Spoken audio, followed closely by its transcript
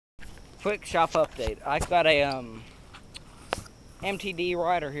Quick shop update. I got a MTD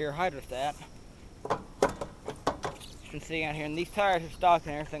rider here, hydrostat. You can see out here, and these tires are stock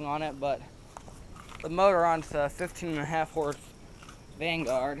and everything on it, but the motor on it's a 15.5 horse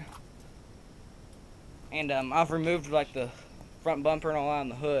Vanguard, and I've removed like the front bumper and all out on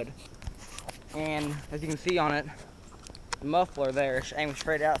the hood, and as you can see on it, the muffler there is aimed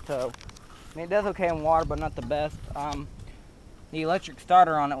straight out, so I mean, it does okay in water, but not the best. The electric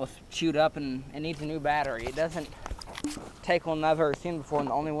starter on it was chewed up and it needs a new battery. It doesn't take one I've ever seen before, and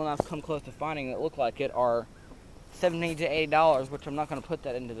the only one I've come close to finding that look like it are $70 to $80, which I'm not going to put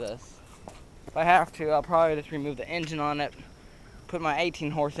that into this. If I have to, I'll probably just remove the engine on it, put my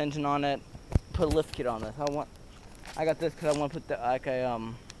 18 horse engine on it, put a lift kit on this. I got this because I want to put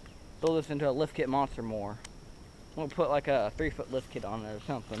build this into a lift kit monster mower. I'm going to put like a 3-foot lift kit on it or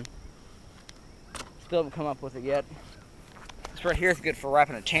something. Still haven't come up with it yet. This right here is good for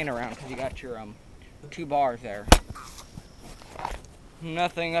wrapping a chain around because you got your 2 bars there.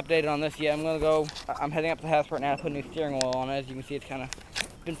 Nothing updated on this yet. I'm heading up to the house right now to put new steering wheel on it. As you can see, it's kind of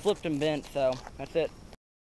been flipped and bent, so that's it.